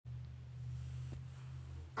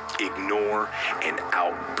ignore, and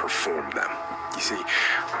outperform them. You see,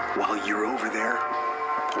 while you're over there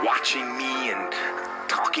watching me and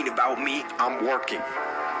talking about me, I'm working.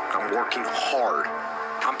 I'm working hard.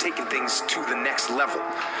 I'm taking things to the next level.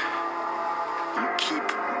 You keep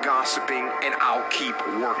gossiping and I'll keep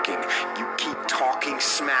working. You keep talking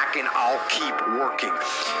smack and I'll keep working.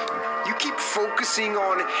 You keep focusing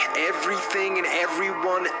on everything and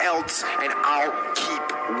everyone else and I'll keep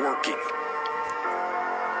working.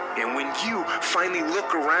 And when you finally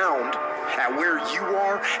look around at where you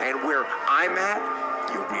are and where I'm at,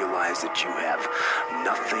 you realize that you have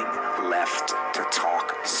nothing left to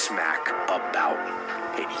talk smack about.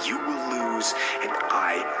 And you will lose and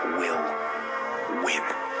I will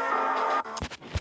win.